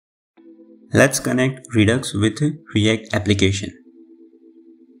Let's connect Redux with React application.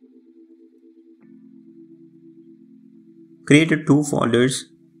 Create two folders.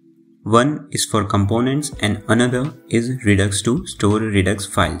 One is for components and another is Redux to store Redux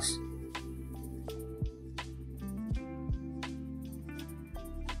files.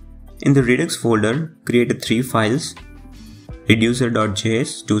 In the Redux folder, create three files: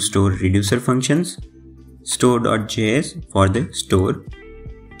 reducer.js to store reducer functions, store.js for the store,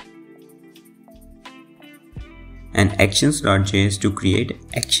 and actions.js to create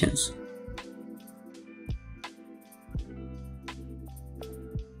actions.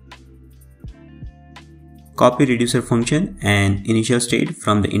 Copy reducer function and initial state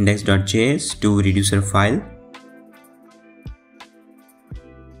from the index.js to reducer file.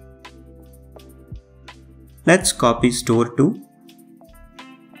 Let's copy store too.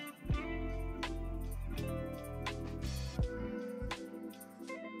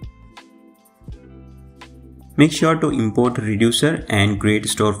 Make sure to import reducer and create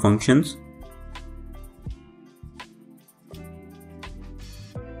store functions.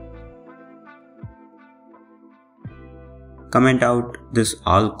 Comment out this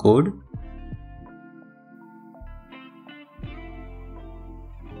all code.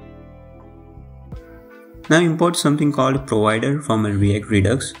 Now import something called provider from a React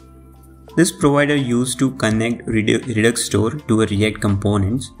Redux. This provider used to connect Redux store to a React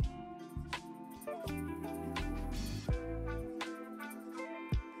components.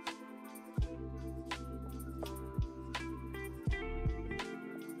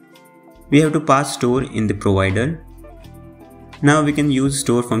 We have to pass store in the provider. Now we can use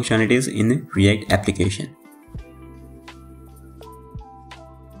store functionalities in the React application.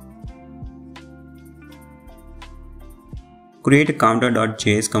 Create a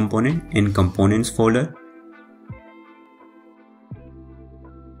counter.js component in components folder.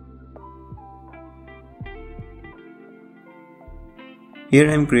 Here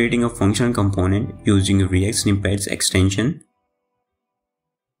I am creating a function component using React snippets extension.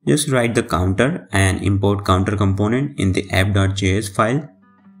 Just write the counter and import counter component in the app.js file.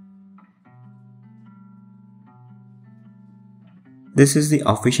 This is the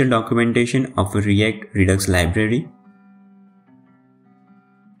official documentation of a React Redux library.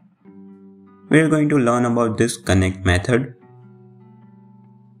 We are going to learn about this connect method.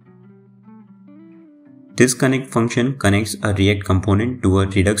 This connect function connects a React component to a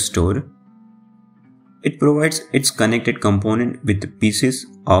Redux store. It provides its connected component with the pieces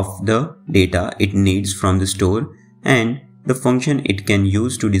of the data it needs from the store and the function it can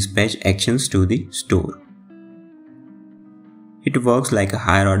use to dispatch actions to the store. It works like a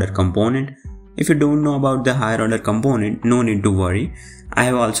higher order component. If you don't know about the higher order component, no need to worry. I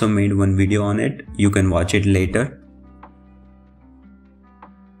have also made one video on it. You can watch it later.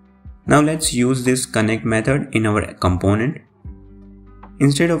 Now let's use this connect method in our component.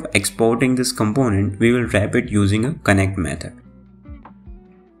 Instead of exporting this component, we will wrap it using a connect method.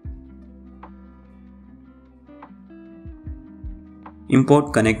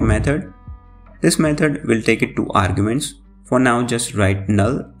 Import connect method. This method will take it two arguments. For now, just write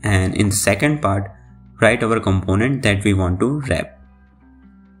null, and in the second part, write our component that we want to wrap.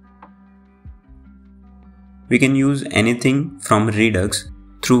 We can use anything from Redux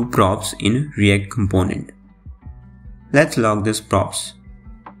through props in React component. Let's log this props.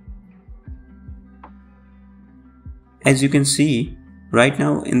 As you can see, right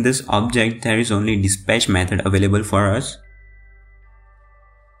now in this object there is only dispatch method available for us.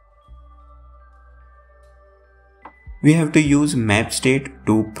 We have to use map state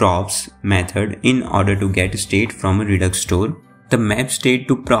to props method in order to get state from a Redux store. The map state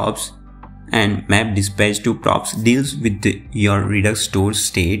to props and map dispatch to props deals with your Redux store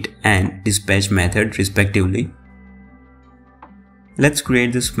state and dispatch method respectively. Let's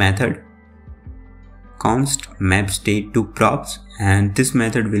create this method. Const map state to props, and this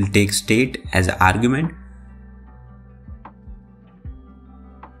method will take state as an argument.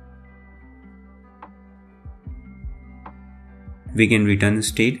 We can return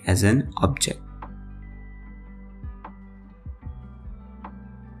state as an object.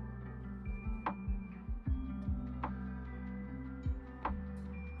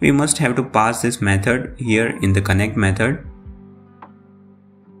 We must have to pass this method here in the connect method.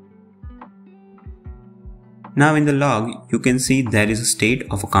 Now in the log, you can see there is a state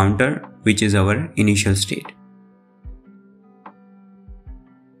of a counter, which is our initial state.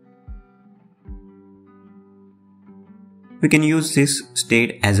 We can use this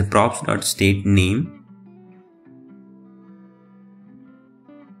state as a props.state name,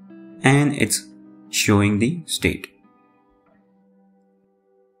 and it's showing the state.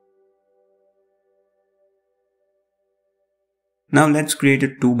 Now let's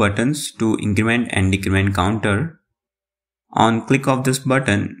create two buttons to increment and decrement counter. On click of this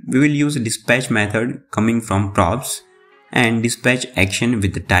button, we will use a dispatch method coming from props and dispatch action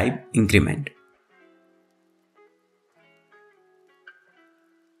with the type increment.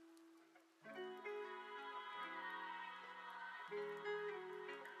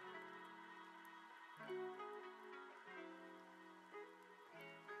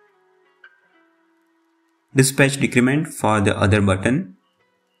 Dispatch decrement for the other button.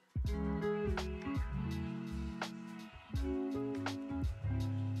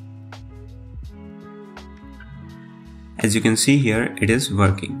 As you can see here, it is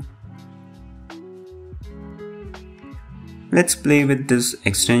working. Let's play with this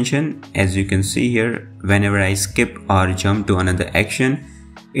extension. As you can see here, whenever I skip or jump to another action,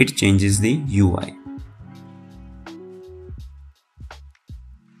 it changes the UI.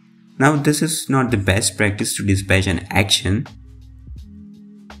 Now this is not the best practice to dispatch an action.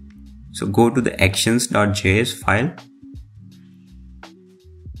 So go to the actions.js file.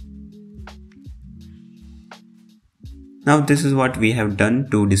 Now this is what we have done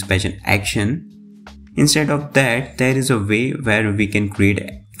to dispatch an action. Instead of that, there is a way where we can create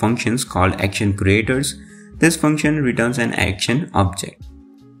functions called action creators. This function returns an action object.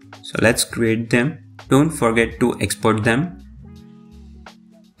 So let's create them. Don't forget to export them.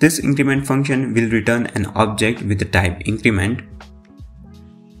 This increment function will return an object with the type increment.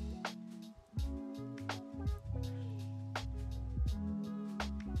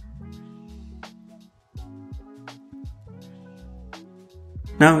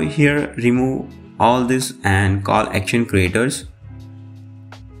 Now here remove all this and call action creators.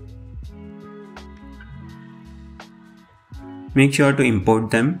 Make sure to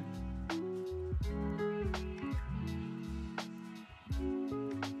import them.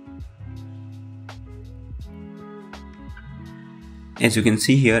 As you can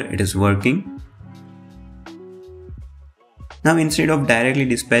see here, it is working. Now instead of directly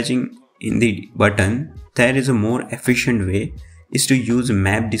dispatching in the button, there is a more efficient way is to use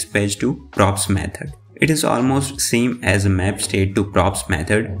map dispatch to props method. It is almost same as a map state to props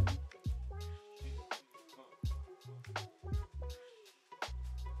method.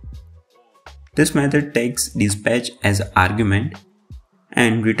 This method takes dispatch as an argument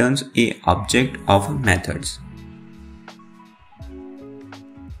and returns a object of methods.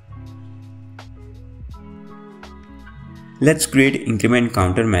 Let's create increment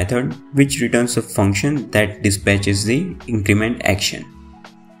counter method, which returns a function that dispatches the increment action.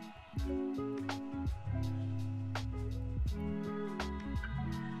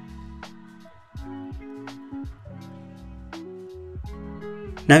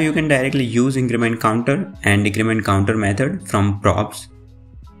 Now you can directly use increment counter and decrement counter method from props.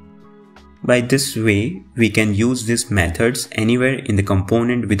 By this way, we can use these methods anywhere in the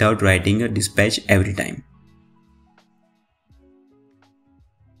component without writing a dispatch every time.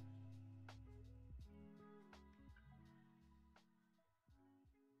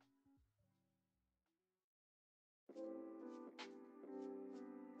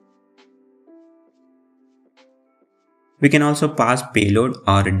 We can also pass payload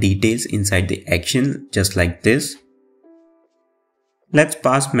or details inside the action just like this. Let's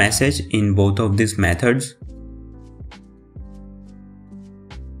pass message in both of these methods.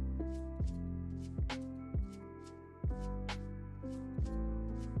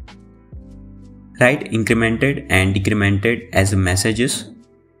 Write incremented and decremented as messages.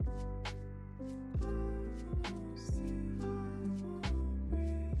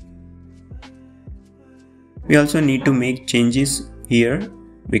 We also need to make changes here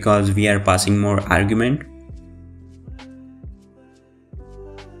because we are passing more argument.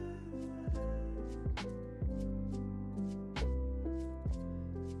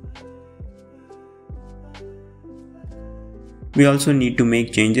 We also need to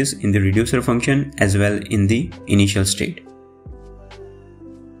make changes in the reducer function as well in the initial state.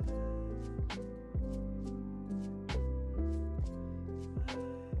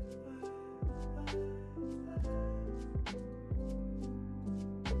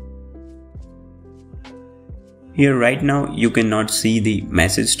 Here right now you cannot see the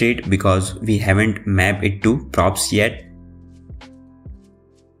message state because we haven't mapped it to props yet.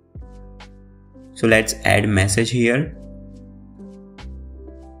 So let's add message here.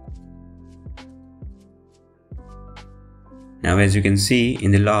 Now as you can see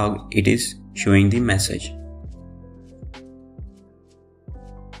in the log, it is showing the message.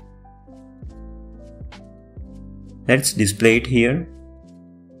 Let's display it here.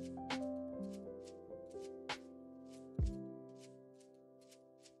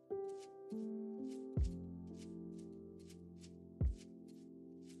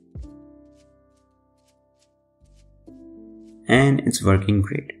 and it's working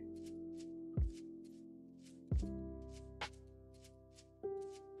great.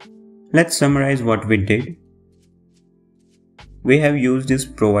 Let's summarize what we did. We have used this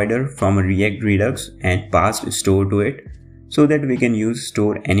provider from React Redux and passed store to it so that we can use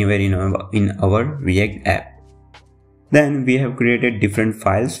store anywhere in our React app. Then we have created different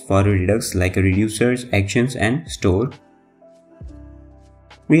files for Redux like reducers, actions and store.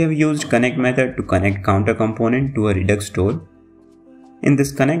 We have used connect method to connect counter component to a Redux store. In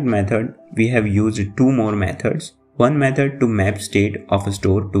this connect method, we have used two more methods. One method to map state of a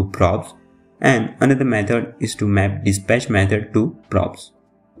store to props and another method is to map dispatch method to props.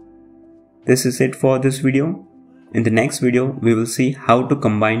 This is it for this video. In the next video, we will see how to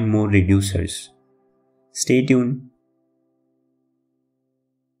combine more reducers. Stay tuned.